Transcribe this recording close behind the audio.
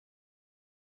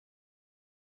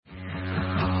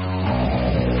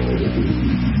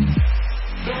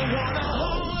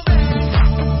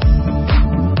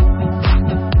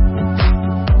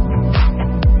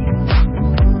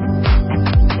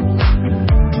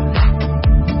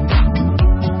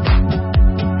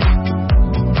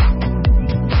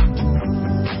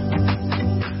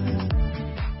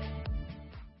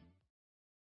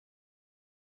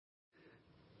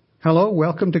Hello,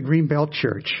 welcome to Greenbelt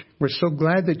Church. We're so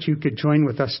glad that you could join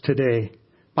with us today.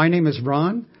 My name is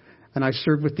Ron, and I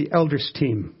serve with the elders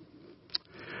team.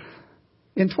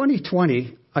 In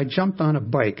 2020, I jumped on a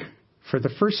bike for the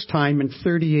first time in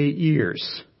 38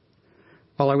 years.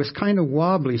 Well, I was kind of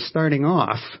wobbly starting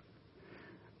off,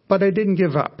 but I didn't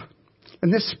give up.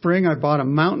 And this spring, I bought a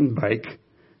mountain bike,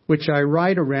 which I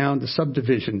ride around the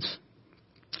subdivisions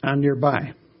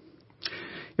nearby.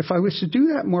 If I was to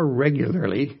do that more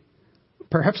regularly,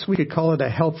 perhaps we could call it a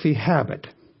healthy habit,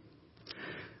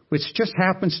 which just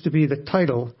happens to be the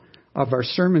title of our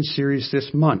sermon series this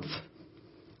month,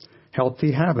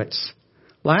 Healthy Habits.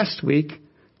 Last week,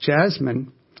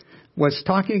 Jasmine was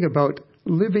talking about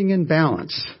living in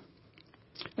balance.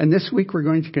 And this week we're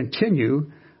going to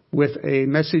continue with a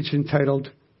message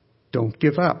entitled, Don't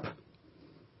Give Up.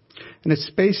 And it's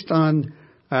based on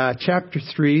chapter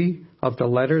 3 of the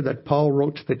letter that Paul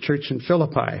wrote to the church in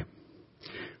Philippi,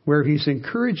 where he's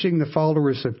encouraging the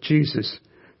followers of Jesus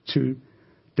to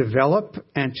develop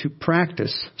and to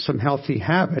practice some healthy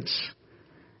habits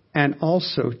and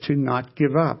also to not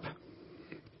give up.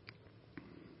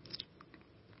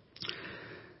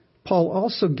 Paul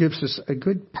also gives us a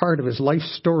good part of his life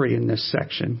story in this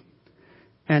section,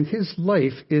 and his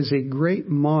life is a great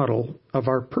model of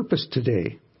our purpose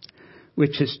today,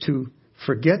 which is to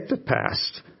forget the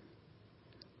past,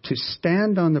 to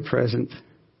stand on the present,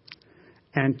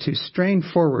 and to strain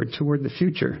forward toward the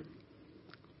future.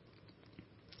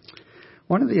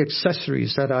 One of the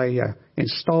accessories that I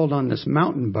installed on this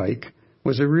mountain bike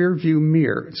was a rear view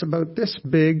mirror. It's about this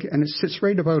big, and it sits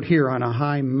right about here on a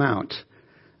high mount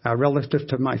relative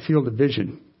to my field of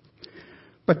vision.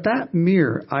 But that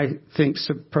mirror, I think,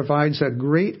 provides a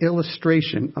great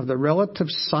illustration of the relative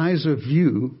size of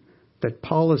view that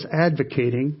Paul is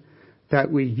advocating that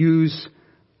we use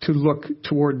to look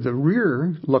toward the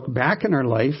rear, look back in our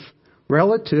life,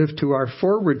 relative to our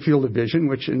forward field of vision,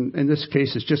 which in this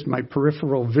case is just my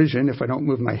peripheral vision if I don't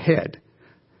move my head.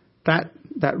 That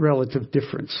relative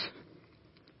difference.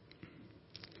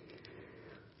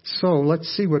 So let's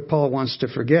see what Paul wants to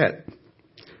forget.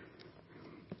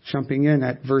 Jumping in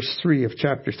at verse 3 of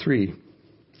chapter 3.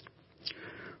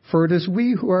 For it is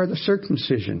we who are the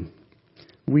circumcision,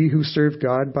 we who serve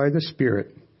God by the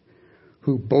Spirit,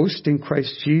 who boast in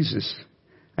Christ Jesus,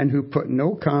 and who put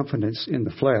no confidence in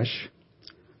the flesh,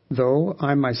 though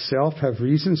I myself have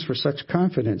reasons for such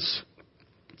confidence.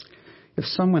 If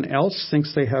someone else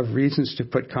thinks they have reasons to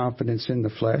put confidence in the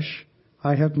flesh,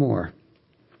 I have more.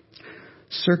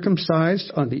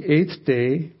 Circumcised on the 8th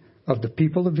day of the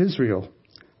people of Israel,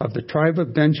 of the tribe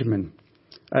of Benjamin,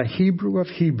 a Hebrew of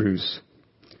Hebrews,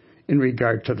 in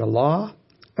regard to the law,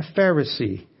 a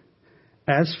Pharisee,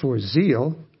 as for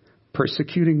zeal,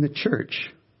 persecuting the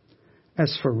church,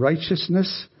 as for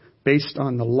righteousness based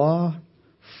on the law,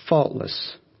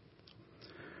 faultless.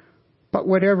 But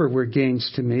whatever were gains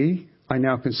to me, I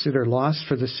now consider loss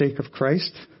for the sake of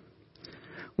Christ.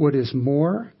 What is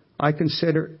more, I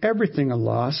consider everything a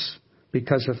loss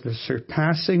because of the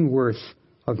surpassing worth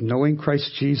of knowing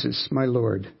Christ Jesus, my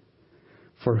Lord,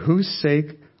 for whose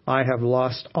sake I have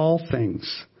lost all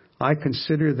things. I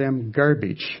consider them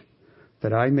garbage,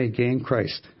 that I may gain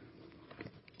Christ.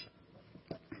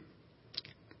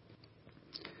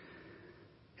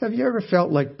 Have you ever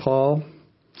felt like Paul?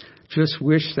 Just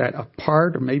wish that a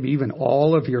part or maybe even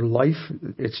all of your life,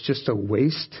 it's just a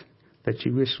waste, that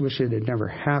you wish it had never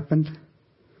happened?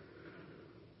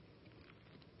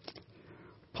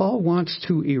 Paul wants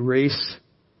to erase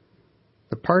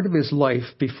the part of his life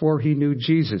before he knew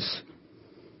Jesus,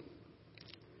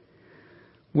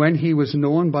 when he was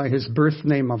known by his birth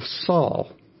name of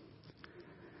Saul,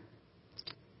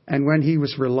 and when he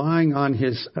was relying on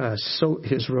his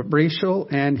racial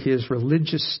and his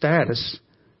religious status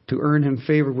to earn him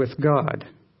favor with God.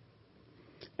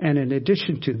 And in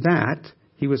addition to that,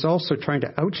 he was also trying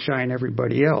to outshine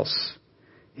everybody else.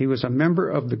 He was a member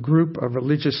of the group of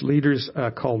religious leaders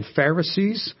called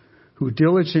Pharisees, who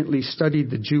diligently studied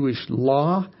the Jewish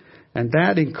law, and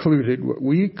that included what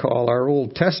we call our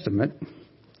Old Testament,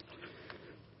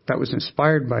 that was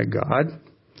inspired by God,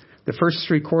 the first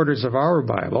 3 quarters of our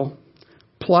Bible,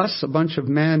 plus a bunch of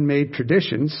man-made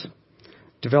traditions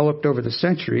developed over the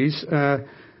centuries,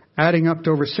 adding up to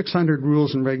over 600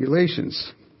 rules and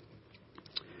regulations.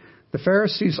 The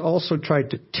Pharisees also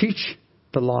tried to teach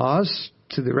the laws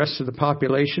to the rest of the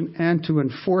population and to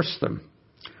enforce them.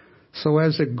 So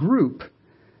as a group,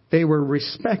 they were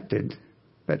respected,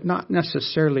 but not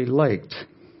necessarily liked.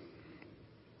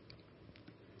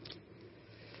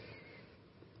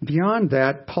 Beyond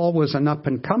that, Paul was an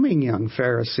up-and-coming young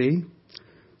Pharisee,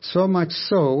 so much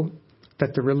so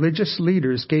that the religious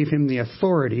leaders gave him the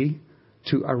authority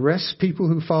to arrest people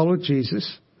who followed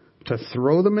Jesus, to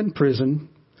throw them in prison,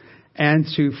 and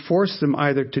to force them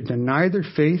either to deny their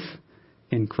faith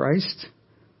in Christ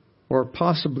or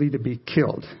possibly to be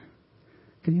killed.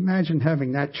 Can you imagine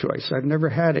having that choice? I've never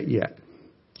had it yet.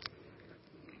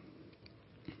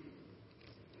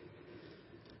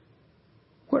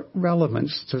 What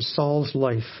relevance does Saul's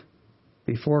life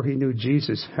before he knew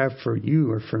Jesus have for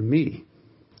you or for me?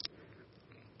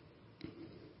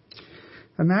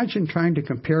 Imagine trying to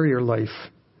compare your life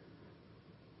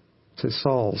to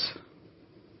Saul's.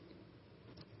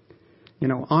 You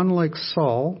know, unlike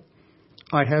Saul,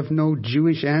 I have no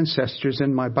Jewish ancestors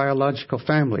in my biological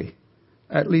family,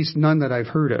 at least none that I've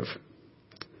heard of.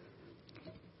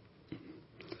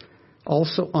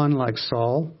 Also, unlike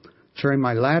Saul, during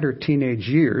my latter teenage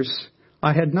years,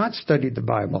 I had not studied the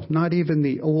Bible, not even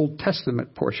the Old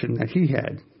Testament portion that he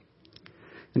had.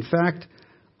 In fact,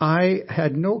 I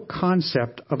had no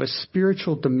concept of a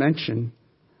spiritual dimension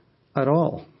at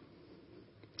all.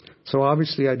 So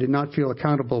obviously I did not feel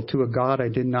accountable to a God I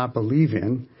did not believe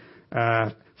in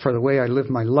for the way I lived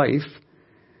my life.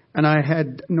 And I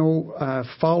had no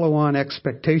follow-on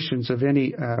expectations of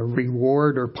any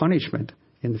reward or punishment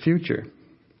in the future.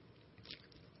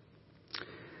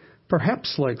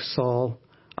 Perhaps like Saul,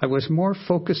 I was more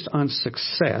focused on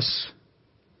success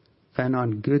than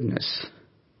on goodness.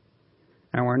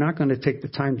 And we're not going to take the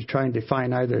time to try and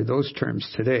define either of those terms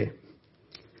today.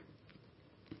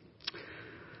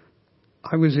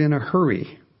 I was in a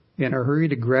hurry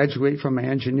to graduate from my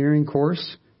engineering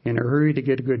course, in a hurry to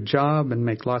get a good job and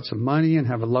make lots of money and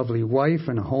have a lovely wife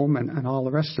and a home and all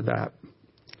the rest of that.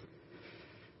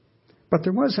 But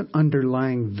there was an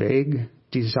underlying vague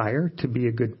desire to be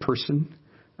a good person,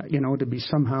 to be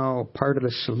somehow part of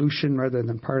the solution rather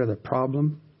than part of the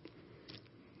problem.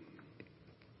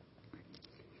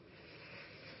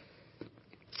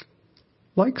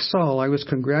 Like Saul, I was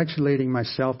congratulating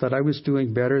myself that I was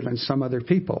doing better than some other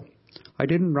people. I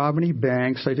didn't rob any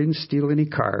banks. I didn't steal any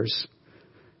cars.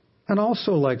 And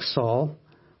also like Saul,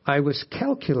 I was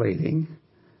calculating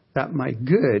that my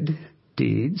good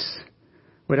deeds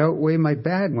would outweigh my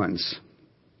bad ones.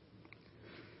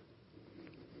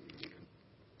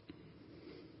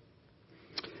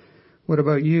 What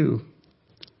about you?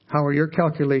 How are your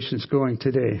calculations going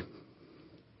today?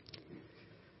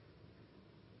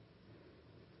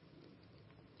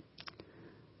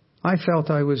 I felt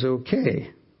I was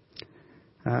okay.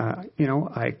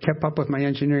 I kept up with my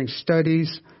engineering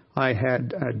studies. I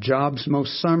had jobs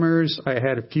most summers. I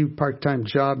had a few part-time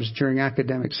jobs during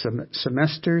academic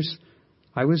semesters.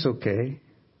 I was okay.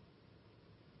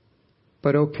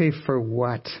 But okay for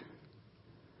what?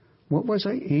 What was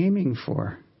I aiming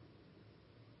for?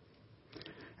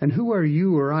 And who are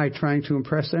you or I trying to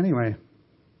impress anyway?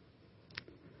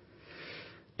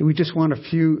 Do we just want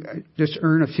just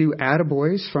earn a few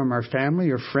attaboys from our family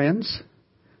or friends,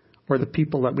 or the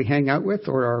people that we hang out with,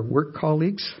 or our work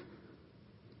colleagues,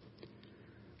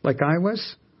 like I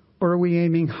was? Or are we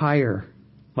aiming higher,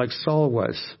 like Saul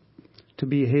was, to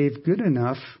behave good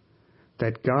enough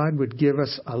that God would give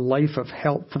us a life of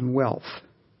health and wealth?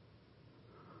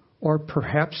 Or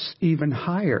perhaps even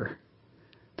higher,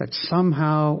 that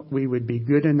somehow we would be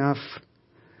good enough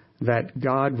that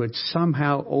God would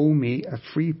somehow owe me a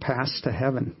free pass to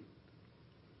heaven.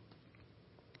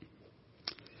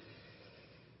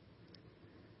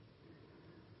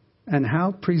 And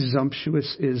how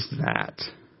presumptuous is that?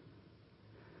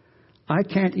 I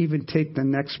can't even take the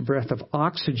next breath of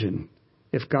oxygen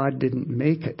if God didn't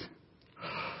make it.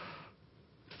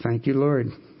 Thank you, Lord.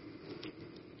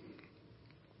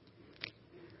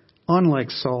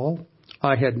 Unlike Saul,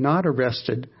 I had not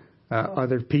arrested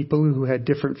other people who had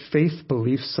different faith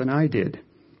beliefs than I did.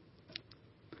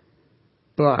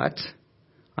 But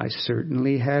I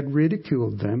certainly had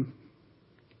ridiculed them.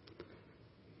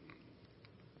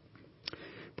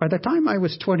 By the time I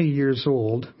was 20 years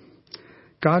old,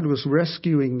 God was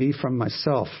rescuing me from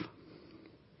myself.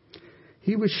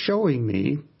 He was showing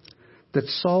me that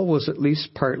Saul was at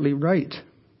least partly right.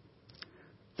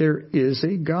 There is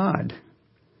a God.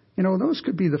 Those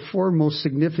could be the four most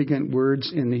significant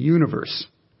words in the universe,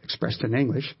 expressed in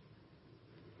English.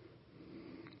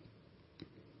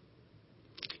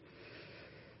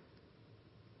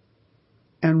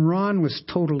 And Ron was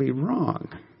totally wrong.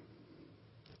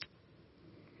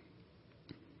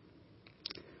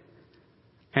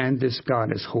 And this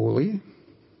God is holy.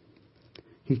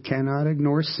 He cannot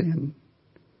ignore sin.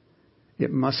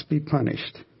 It must be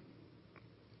punished.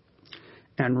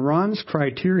 And Ron's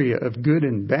criteria of good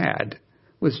and bad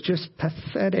was just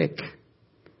pathetic.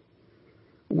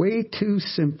 Way too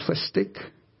simplistic.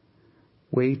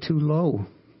 Way too low.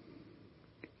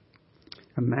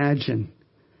 Imagine,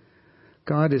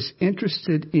 God is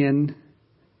interested in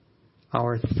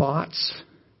our thoughts,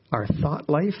 our thought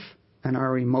life, and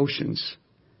our emotions.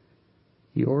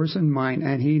 Yours and mine,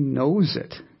 and He knows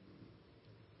it.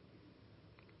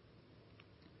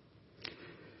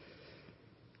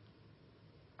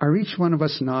 Are each one of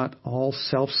us not all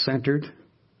self-centered?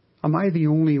 Am I the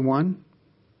only one?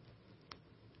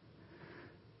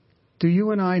 Do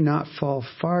you and I not fall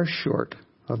far short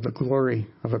of the glory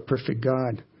of a perfect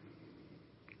God?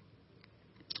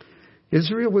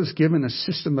 Israel was given a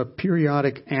system of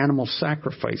periodic animal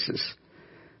sacrifices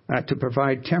to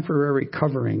provide temporary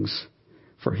coverings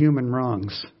for human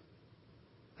wrongs.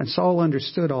 And Saul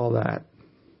understood all that.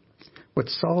 What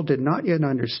Saul did not yet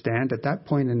understand at that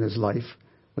point in his life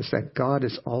was that God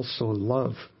is also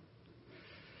love.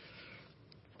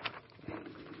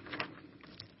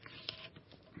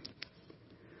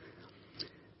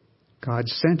 God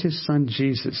sent His Son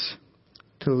Jesus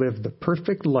to live the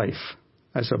perfect life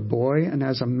as a boy and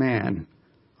as a man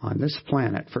on this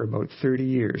planet for about 30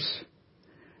 years,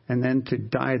 and then to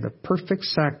die the perfect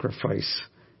sacrifice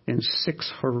in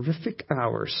 6 horrific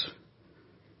hours,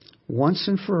 once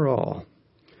and for all,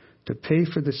 to pay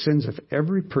for the sins of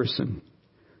every person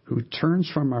who turns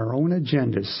from our own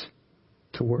agendas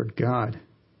toward God.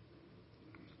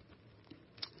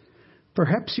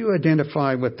 Perhaps you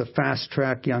identify with the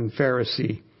fast-track young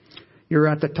Pharisee. You're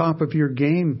at the top of your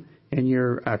game in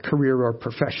your career or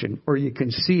profession, or you can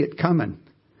see it coming.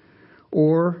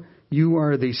 Or you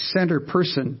are the center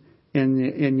person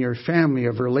in your family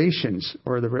of relations,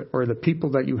 or the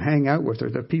people that you hang out with, or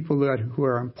the people who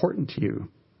are important to you.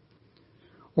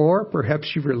 Or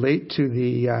perhaps you relate to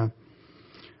the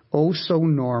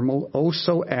oh-so-normal,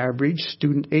 oh-so-average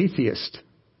student atheist,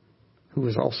 who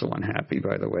is also unhappy,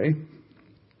 by the way.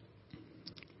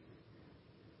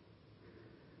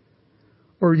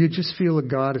 Or you just feel that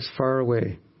God is far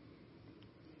away.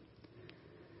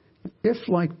 If,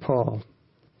 like Paul,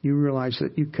 you realize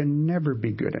that you can never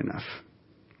be good enough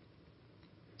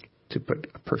to put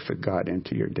a perfect God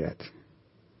into your debt.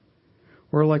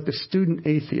 Or like the student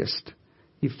atheist,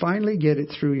 you finally get it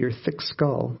through your thick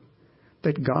skull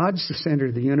that God's the center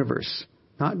of the universe,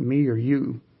 not me or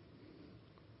you.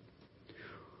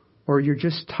 Or you're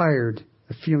just tired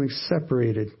of feeling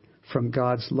separated from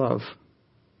God's love.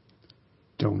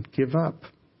 Don't give up.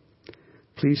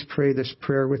 Please pray this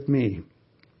prayer with me.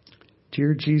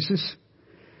 Dear Jesus,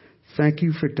 thank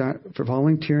you for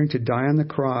volunteering to die on the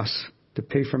cross to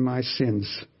pay for my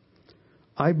sins.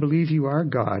 I believe you are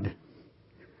God.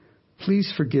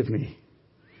 Please forgive me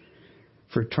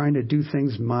for trying to do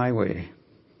things my way.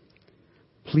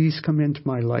 Please come into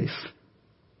my life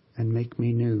and make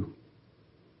me new.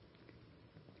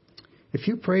 If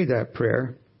you pray that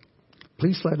prayer,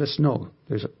 please let us know.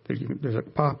 There's a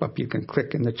pop-up you can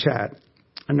click in the chat.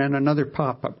 And then another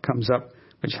pop-up comes up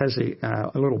which has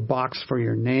a little box for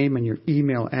your name and your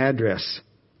email address.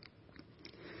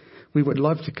 We would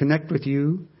love to connect with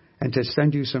you and to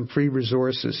send you some free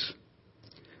resources.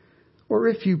 Or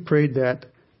if you prayed that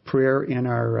prayer in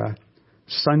our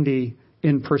Sunday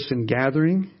in-person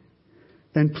gathering,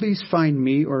 then please find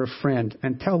me or a friend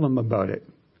and tell them about it.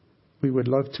 We would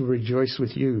love to rejoice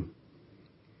with you.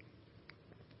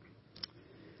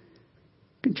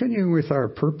 Continuing with our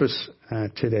purpose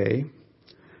today,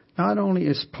 not only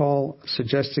is Paul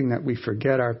suggesting that we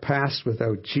forget our past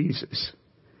without Jesus,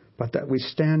 but that we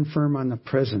stand firm on the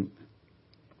present.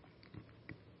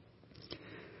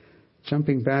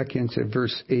 Jumping back into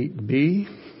verse 8b.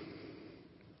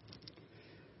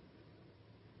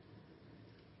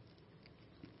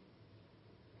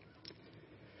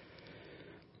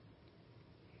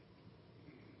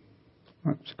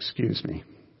 Oops, excuse me.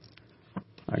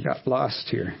 I got lost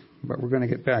here, but we're going to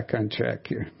get back on track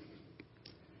here.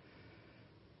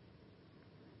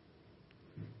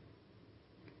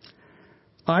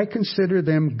 I consider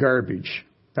them garbage.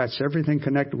 That's everything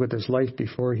connected with his life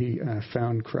before he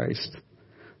found Christ.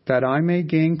 That I may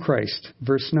gain Christ,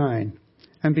 verse 9,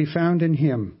 and be found in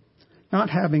him, not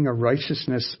having a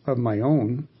righteousness of my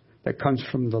own that comes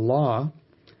from the law,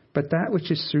 but that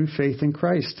which is through faith in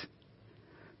Christ.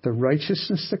 The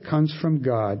righteousness that comes from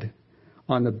God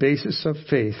on the basis of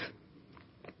faith.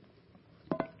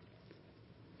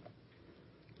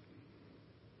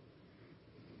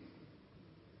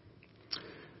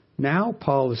 Now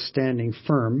Paul is standing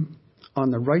firm on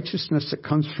the righteousness that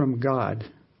comes from God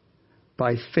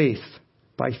by faith.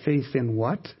 By faith in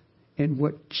what? In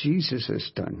what Jesus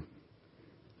has done.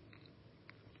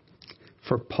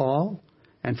 For Paul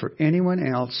and for anyone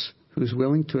else who's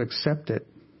willing to accept it.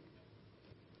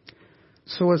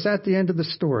 So is that the end of the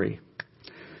story?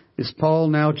 Is Paul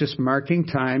now just marking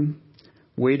time,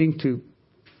 waiting to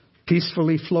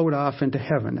peacefully float off into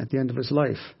heaven at the end of his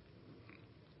life?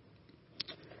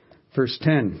 Verse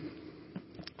 10.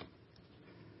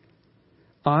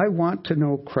 I want to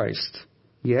know Christ.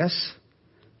 Yes,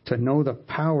 to know the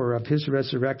power of his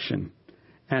resurrection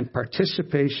and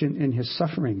participation in his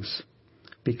sufferings,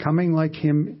 becoming like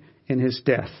him in his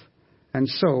death, and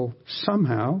so,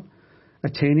 somehow,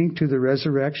 attaining to the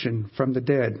resurrection from the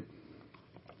dead.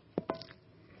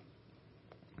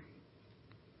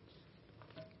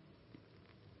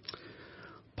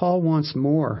 Paul wants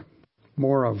more.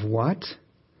 More of what?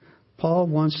 Paul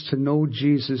wants to know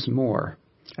Jesus more.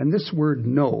 And this word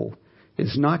know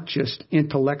is not just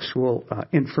intellectual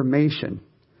information.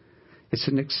 It's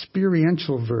an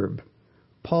experiential verb.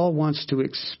 Paul wants to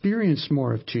experience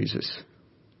more of Jesus.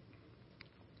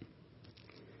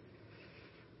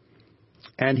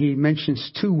 And he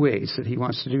mentions two ways that he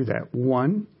wants to do that.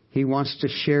 One, he wants to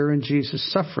share in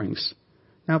Jesus' sufferings.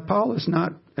 Now, Paul is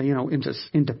not,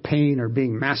 into pain or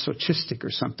being masochistic or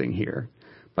something here,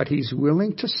 but he's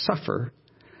willing to suffer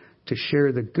to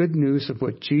share the good news of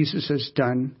what Jesus has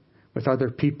done with other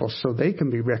people so they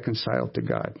can be reconciled to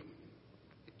God.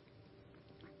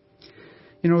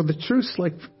 The truths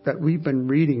like that we've been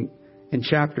reading in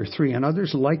chapter 3 and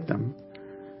others like them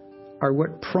are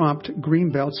what prompt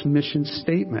Greenbelt's mission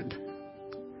statement: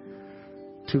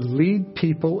 to lead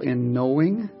people in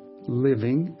knowing,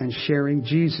 living, and sharing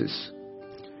Jesus.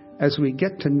 As we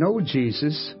get to know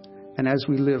Jesus and as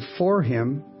we live for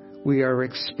him, we are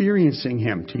experiencing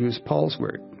him, to use Paul's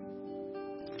word.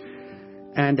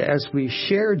 And as we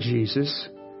share Jesus,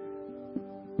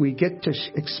 we get to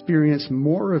experience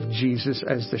more of Jesus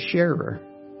as the sharer.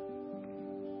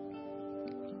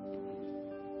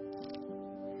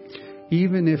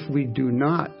 Even if we do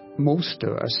not, most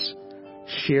of us,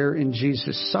 share in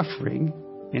Jesus' suffering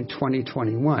in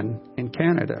 2021 in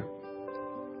Canada.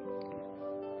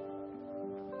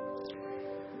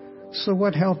 So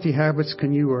what healthy habits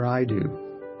can you or I do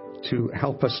to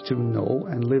help us to know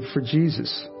and live for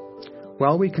Jesus?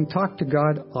 Well, we can talk to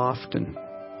God often,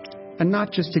 and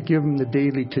not just to give him the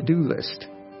daily to-do list,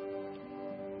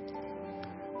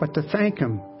 but to thank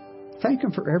him. Thank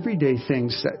him for everyday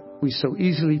things that we so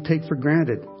easily take for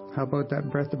granted. How about that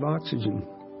breath of oxygen?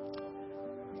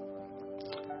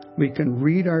 We can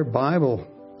read our Bible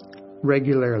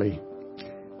regularly.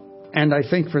 And I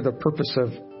think for the purpose of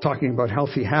talking about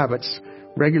healthy habits,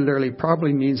 regularly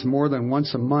probably means more than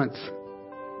once a month.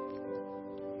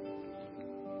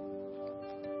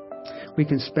 We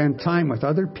can spend time with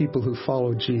other people who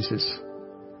follow Jesus.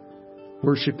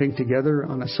 Worshiping together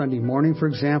on a Sunday morning, for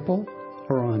example,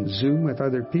 or on Zoom with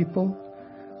other people,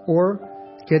 or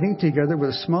getting together with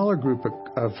a smaller group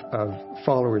of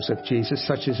followers of Jesus,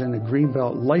 such as in the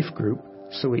Greenbelt Life Group,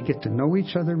 so we get to know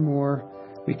each other more.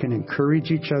 We can encourage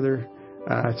each other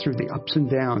through the ups and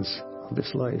downs of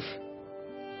this life.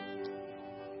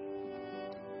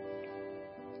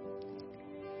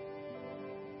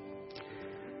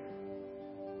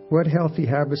 What healthy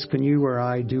habits can you or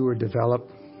I do or develop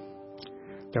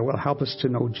that will help us to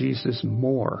know Jesus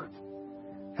more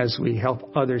as we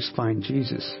help others find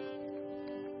Jesus?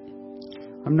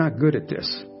 I'm not good at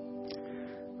this,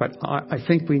 but I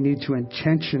think we need to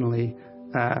intentionally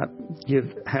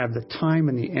have the time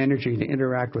and the energy to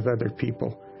interact with other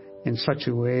people in such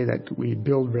a way that we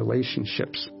build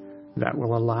relationships that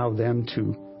will allow them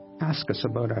to ask us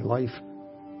about our life.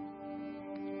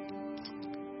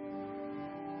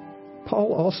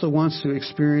 Paul also wants to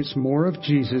experience more of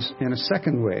Jesus in a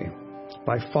second way,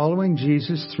 by following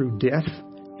Jesus through death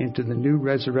into the new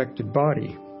resurrected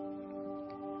body.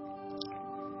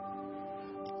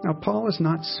 Now, Paul is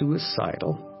not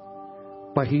suicidal,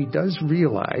 but he does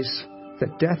realize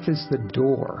that death is the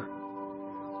door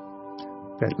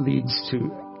that leads to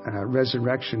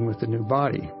resurrection with the new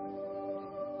body.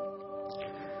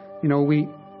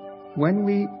 When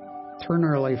we turn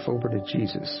our life over to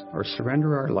Jesus, or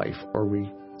surrender our life, or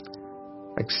we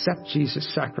accept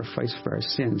Jesus' sacrifice for our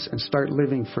sins and start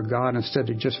living for God instead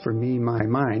of just for me,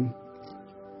 mine,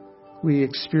 we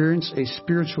experience a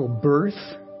spiritual birth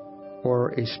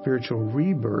or a spiritual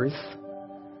rebirth,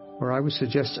 or I would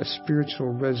suggest a spiritual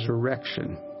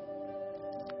resurrection.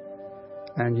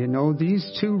 And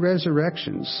these two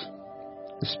resurrections,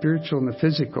 the spiritual and the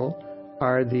physical,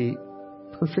 are the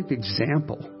perfect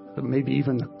example, but maybe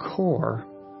even the core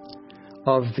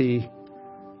of the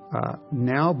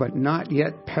now but not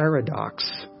yet paradox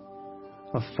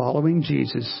of following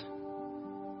Jesus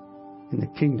in the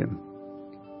kingdom.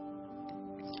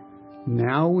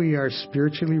 Now we are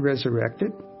spiritually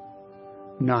resurrected,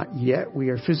 not yet we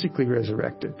are physically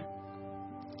resurrected.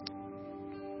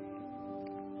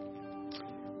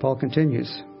 Paul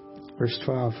continues, verse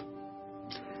 12.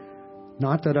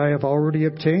 Not that I have already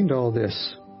obtained all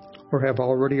this, or have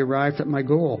already arrived at my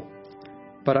goal,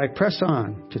 but I press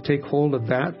on to take hold of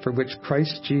that for which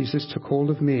Christ Jesus took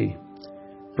hold of me.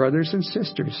 Brothers and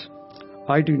sisters,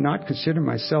 I do not consider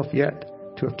myself yet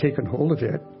to have taken hold of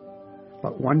it,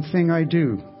 but one thing I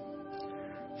do,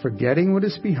 forgetting what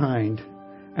is behind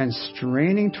and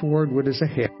straining toward what is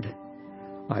ahead,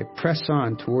 I press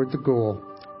on toward the goal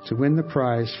to win the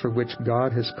prize for which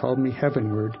God has called me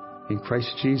heavenward in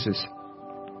Christ Jesus.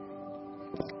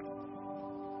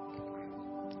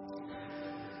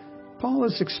 Paul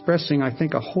is expressing, I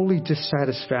think, a holy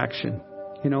dissatisfaction.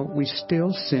 We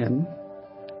still sin.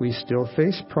 We still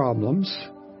face problems.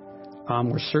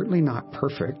 We're certainly not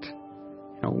perfect.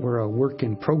 We're a work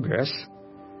in progress.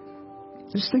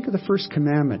 Just think of the first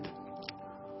commandment.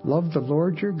 Love the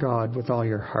Lord your God with all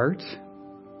your heart,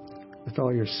 with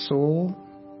all your soul,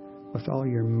 with all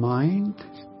your mind,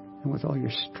 and with all your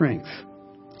strength.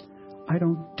 I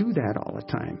don't do that all the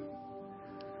time.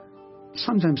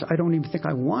 Sometimes I don't even think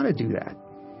I want to do that.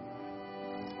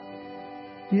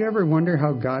 Do you ever wonder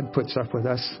how God puts up with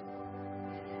us?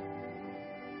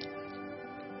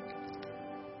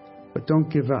 But don't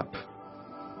give up.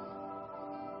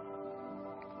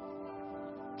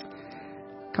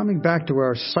 Coming back to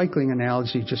our cycling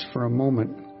analogy just for a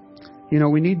moment,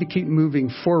 we need to keep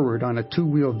moving forward on a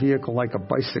two-wheel vehicle like a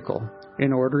bicycle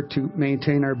in order to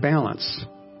maintain our balance.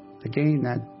 Again,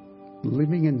 that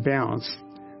living in balance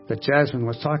that Jasmine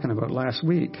was talking about last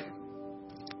week.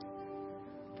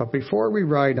 But before we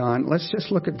ride on, let's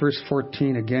just look at verse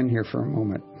 14 again here for a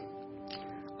moment.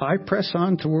 I press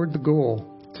on toward the goal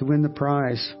to win the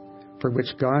prize for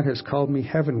which God has called me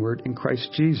heavenward in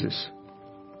Christ Jesus.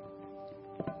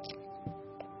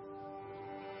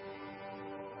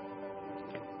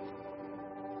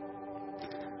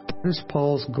 What is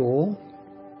Paul's goal?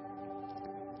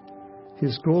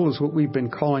 His goal is what we've been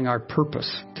calling our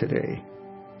purpose today.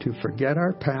 To forget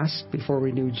our past before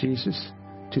we knew Jesus,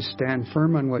 to stand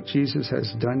firm on what Jesus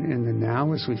has done in the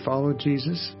now as we follow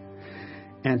Jesus,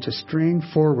 and to strain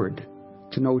forward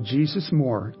to know Jesus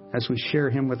more as we share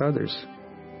him with others.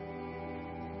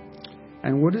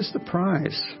 And what is the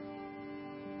prize?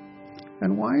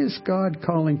 And why is God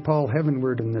calling Paul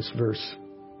heavenward in this verse?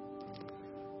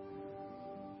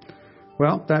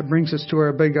 Well, that brings us to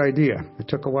our big idea. It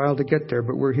took a while to get there,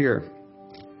 but we're here.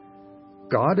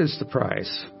 God is the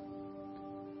prize,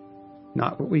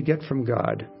 not what we get from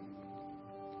God.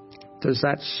 Does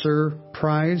that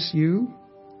surprise you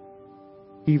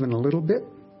even a little bit?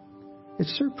 It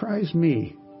surprised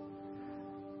me.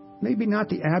 Maybe not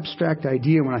the abstract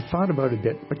idea when I thought about it a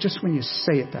bit, but just when you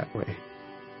say it that way.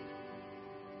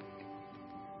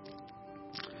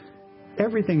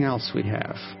 Everything else we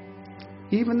have,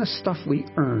 even the stuff we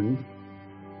earn,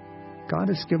 God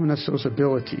has given us those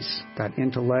abilities, that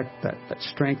intellect, that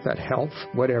strength, that health,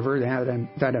 whatever,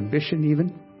 that ambition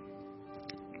even.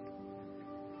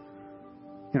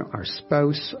 Our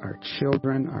spouse, our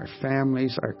children, our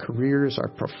families, our careers, our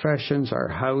professions, our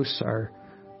house, our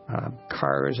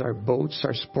cars, our boats,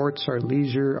 our sports, our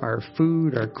leisure, our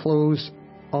food, our clothes,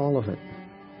 all of it.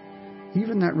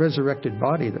 Even that resurrected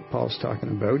body that Paul's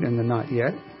talking about in the not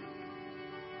yet.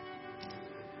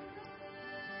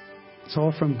 It's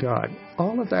all from God.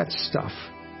 All of that stuff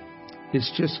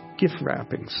is just gift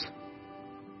wrappings.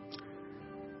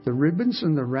 The ribbons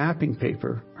and the wrapping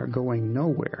paper are going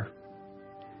nowhere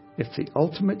if the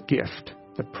ultimate gift,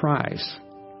 the prize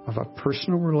of a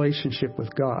personal relationship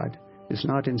with God, is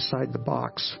not inside the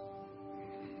box.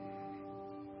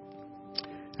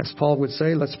 As Paul would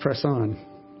say, let's press on.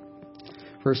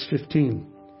 Verse 15.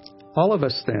 All of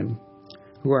us then,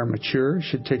 who are mature,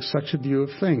 should take such a view of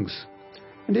things.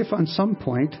 And if on some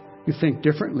point you think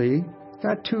differently,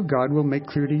 that too God will make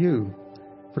clear to you.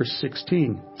 Verse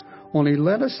 16. Only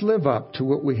let us live up to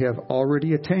what we have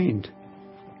already attained.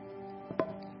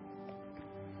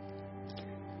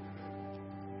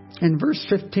 In verse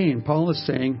 15, Paul is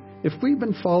saying, if we've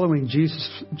been following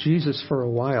Jesus for a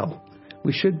while,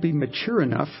 we should be mature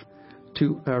enough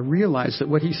to realize that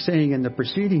what he's saying in the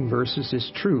preceding verses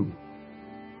is true.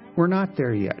 We're not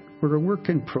there yet. We're a work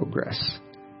in progress.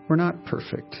 We're not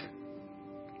perfect.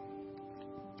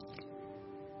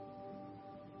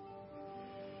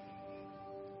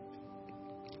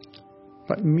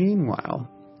 But meanwhile,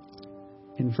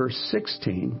 in verse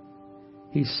 16,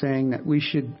 he's saying that we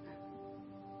should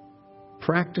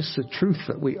practice the truth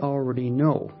that we already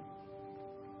know.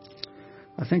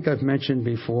 I think I've mentioned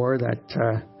before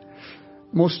that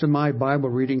most of my Bible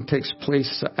reading takes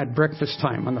place at breakfast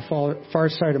time on the far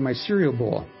side of my cereal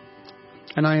bowl.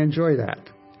 And I enjoy that.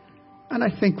 And I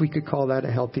think we could call that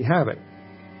a healthy habit.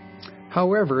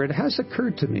 However, it has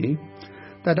occurred to me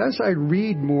that as I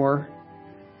read more,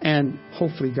 and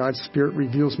hopefully God's Spirit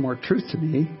reveals more truth to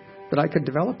me, that I could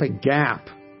develop a gap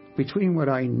between what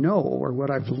I know or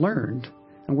what I've learned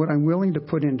and what I'm willing to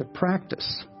put into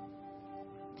practice.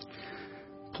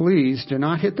 Please do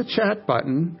not hit the chat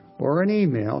button or an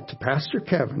email to Pastor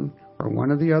Kevin or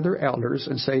one of the other elders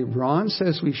and say, Ron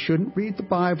says we shouldn't read the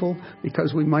Bible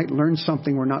because we might learn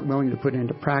something we're not willing to put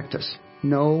into practice.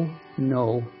 No,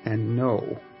 no, and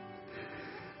no.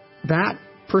 That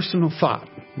personal thought,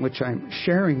 which I'm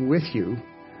sharing with you,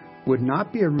 would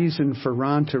not be a reason for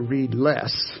Ron to read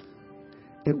less.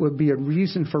 It would be a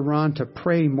reason for Ron to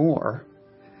pray more,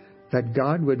 that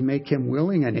God would make him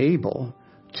willing and able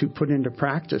to put into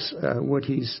practice what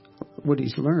he's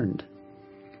learned.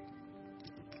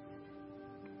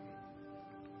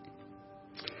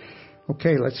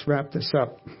 Okay, let's wrap this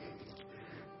up.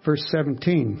 Verse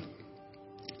 17.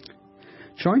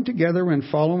 Join together in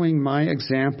following my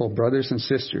example, brothers and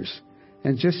sisters.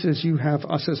 And just as you have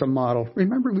us as a model,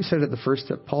 remember we said at the first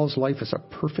that Paul's life is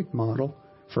a perfect model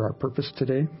for our purpose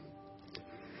today?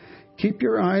 Keep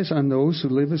your eyes on those who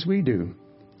live as we do.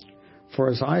 For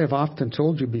as I have often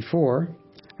told you before,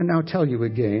 and now tell you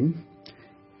again,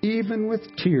 even with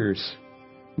tears,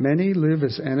 many live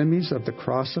as enemies of the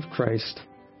cross of Christ.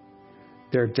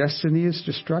 Their destiny is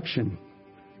destruction.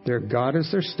 Their God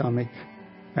is their stomach,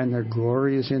 and their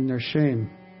glory is in their shame.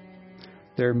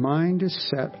 Their mind is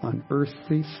set on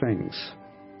earthly things.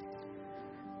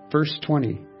 Verse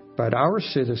 20, but our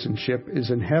citizenship is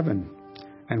in heaven,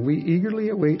 and we eagerly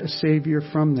await a Savior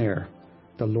from there,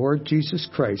 the Lord Jesus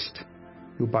Christ,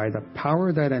 who by the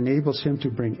power that enables him to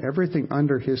bring everything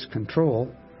under his control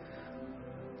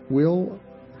will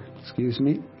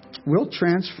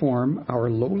transform our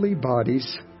lowly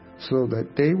bodies so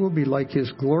that they will be like his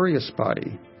glorious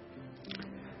body.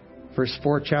 Verse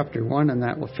 4, chapter 1, and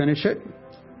that will finish it.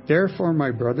 Therefore,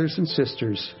 my brothers and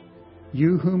sisters,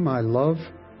 you whom I love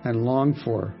and long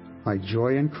for, my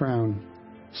joy and crown,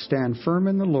 stand firm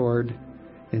in the Lord.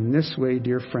 In this way,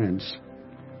 dear friends.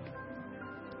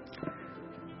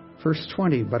 Verse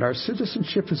 20, but our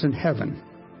citizenship is in heaven.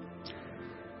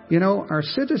 You know, our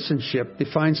citizenship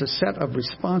defines a set of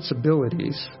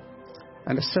responsibilities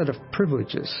and a set of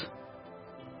privileges.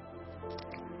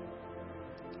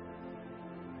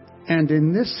 And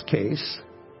in this case,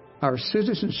 our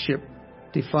citizenship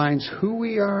defines who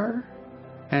we are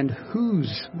and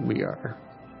whose we are.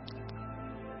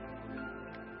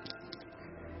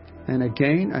 And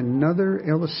again, another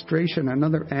illustration,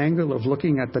 another angle of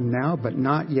looking at the now but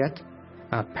not yet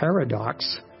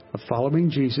paradox of following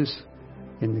Jesus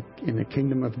in the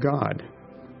kingdom of God.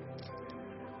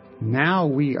 Now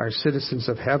we are citizens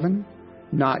of heaven,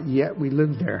 not yet we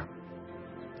live there.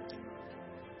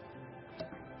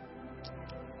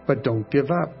 But don't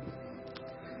give up.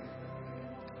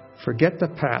 Forget the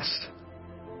past,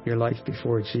 your life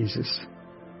before Jesus.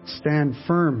 Stand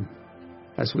firm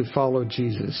as we follow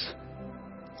Jesus,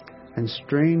 and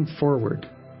strain forward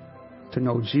to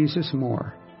know Jesus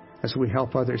more as we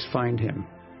help others find him.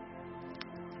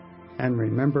 And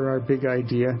remember our big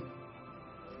idea: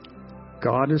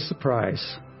 God is the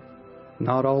prize,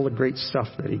 not all the great stuff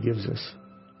that he gives us.